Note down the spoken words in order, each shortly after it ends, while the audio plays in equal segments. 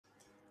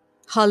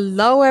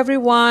Hello,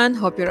 everyone.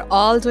 Hope you're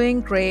all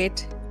doing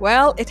great.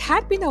 Well, it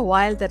had been a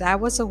while that I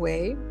was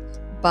away,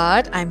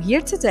 but I'm here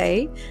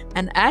today,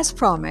 and as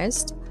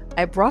promised,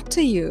 I brought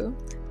to you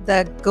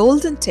the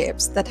golden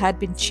tips that had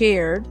been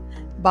shared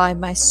by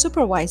my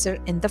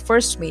supervisor in the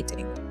first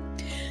meeting.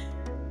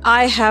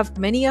 I have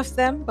many of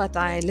them, but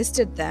I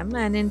listed them,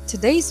 and in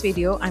today's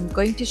video, I'm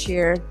going to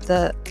share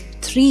the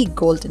 3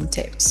 golden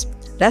tips.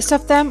 Rest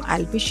of them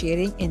I'll be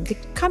sharing in the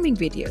coming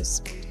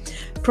videos.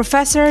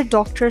 Professor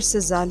Dr.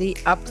 Sizali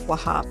Abd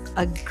Wahab,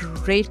 a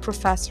great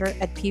professor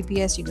at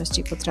PBS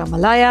University Putra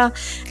Malaya,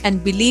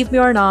 and believe me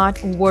or not,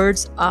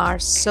 words are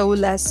so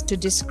less to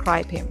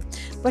describe him.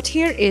 But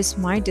here is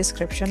my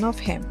description of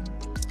him.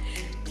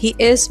 He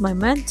is my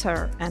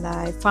mentor, and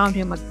I found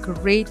him a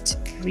great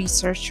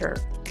researcher,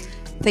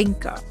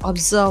 thinker,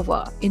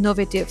 observer,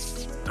 innovative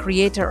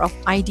creator of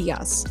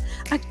ideas,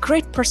 a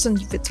great person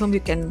with whom you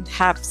can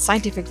have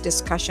scientific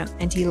discussion,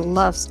 and he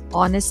loves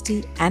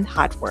honesty and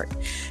hard work.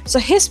 So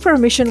his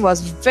permission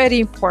was very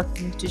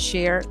important to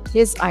share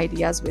his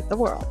ideas with the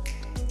world.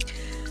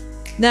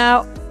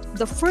 Now,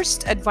 the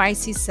first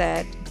advice he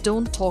said,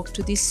 don't talk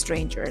to these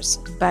strangers,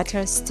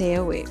 better stay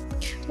away.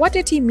 What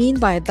did he mean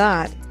by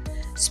that?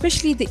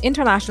 Especially the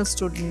international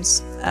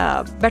students,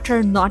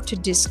 better not to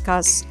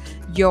discuss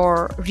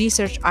your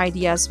research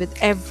ideas with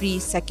every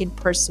second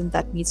person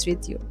that meets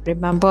with you.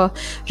 Remember,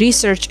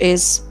 research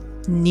is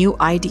new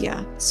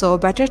idea, so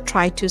better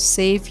try to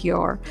save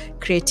your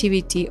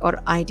creativity or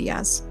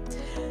ideas.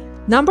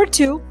 Number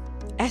 2,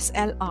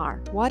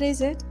 SLR. What is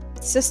it?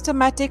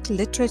 Systematic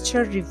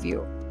literature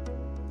review.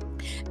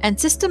 And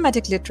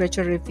systematic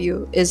literature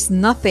review is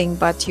nothing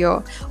but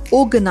your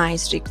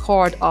organized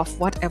record of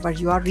whatever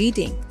you are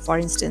reading. For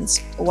instance,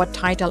 what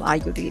title are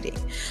you reading?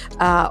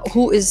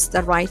 Who is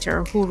the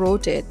writer? Who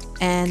wrote it?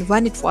 And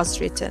when it was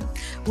written?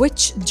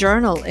 Which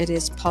journal it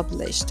is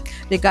published?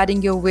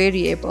 Regarding your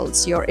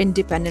variables, your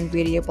independent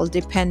variable,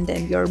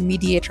 dependent, your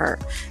mediator,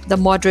 the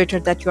moderator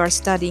that you are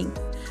studying.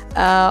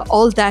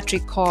 All that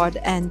record,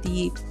 and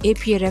the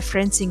APA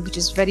referencing, which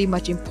is very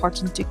much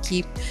important to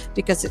keep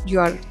because you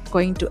are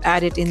going to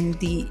add it in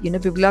the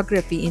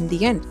bibliography in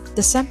the end.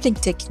 The sampling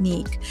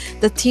technique,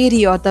 the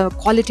theory or the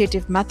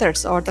qualitative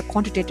methods or the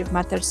quantitative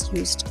methods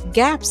used,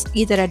 gaps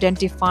either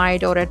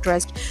identified or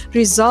addressed,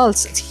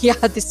 results. Yeah,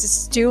 this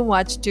is too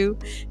much to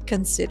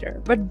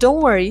consider. But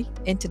don't worry,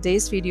 in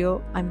today's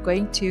video, I'm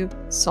going to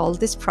solve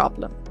this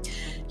problem.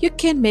 You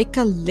can make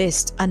a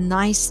list, a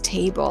nice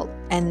table,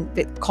 and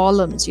with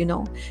columns,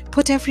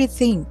 put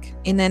everything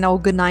in an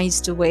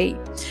organized way.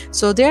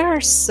 So there are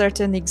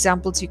certain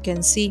examples you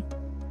can see.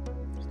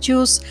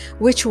 Choose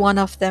which one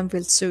of them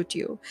will suit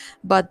you.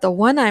 But the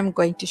one I'm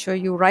going to show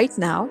you right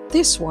now,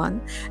 this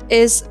one,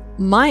 is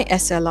my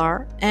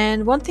SLR.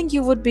 And one thing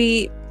you would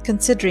be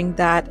considering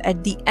that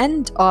at the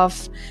end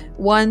of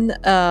one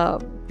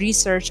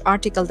research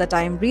article that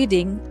I am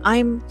reading,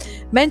 I'm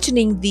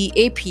mentioning the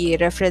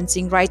APA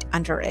referencing right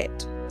under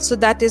it. So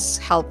that is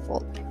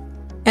helpful.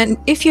 And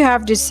if you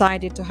have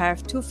decided to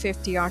have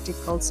 250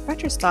 articles,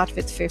 better start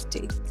with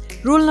 50.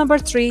 Rule number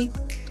 3,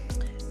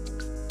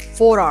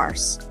 4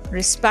 R's.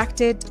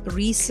 Respected,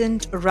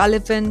 recent,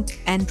 relevant,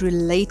 and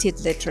related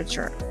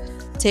literature.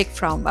 Take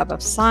from Web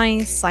of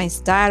Science, Science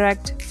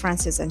Direct,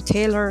 Francis and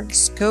Taylor,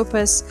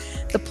 Scopus.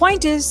 The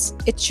point is,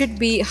 it should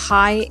be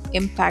high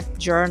impact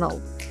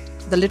journal,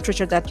 the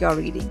literature that you're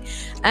reading.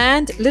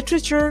 And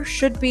literature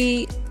should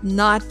be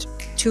not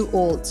too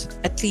old,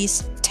 at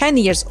least 10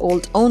 years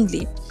old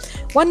only.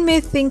 One may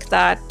think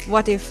that,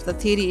 what if the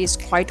theory is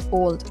quite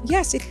old?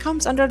 Yes, it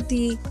comes under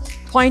the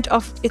point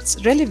of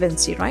its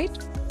relevancy, right?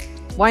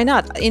 Why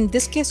not? In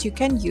this case, you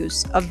can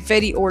use a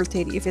very old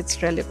theory if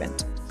it's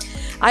relevant.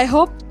 I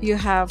hope you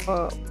have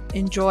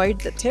enjoyed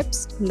the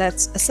tips.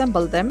 Let's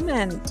assemble them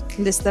and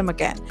list them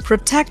again.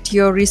 Protect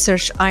your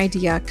research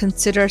idea,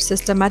 consider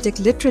systematic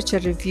literature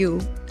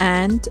review,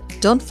 and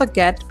don't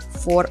forget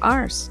 4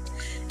 R's.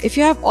 If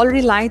you have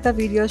already liked the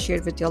video, share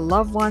it with your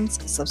loved ones,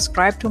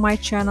 subscribe to my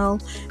channel,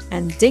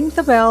 and ding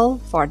the bell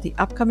for the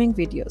upcoming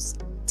videos.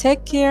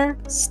 Take care,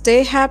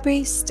 stay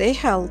happy, stay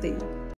healthy.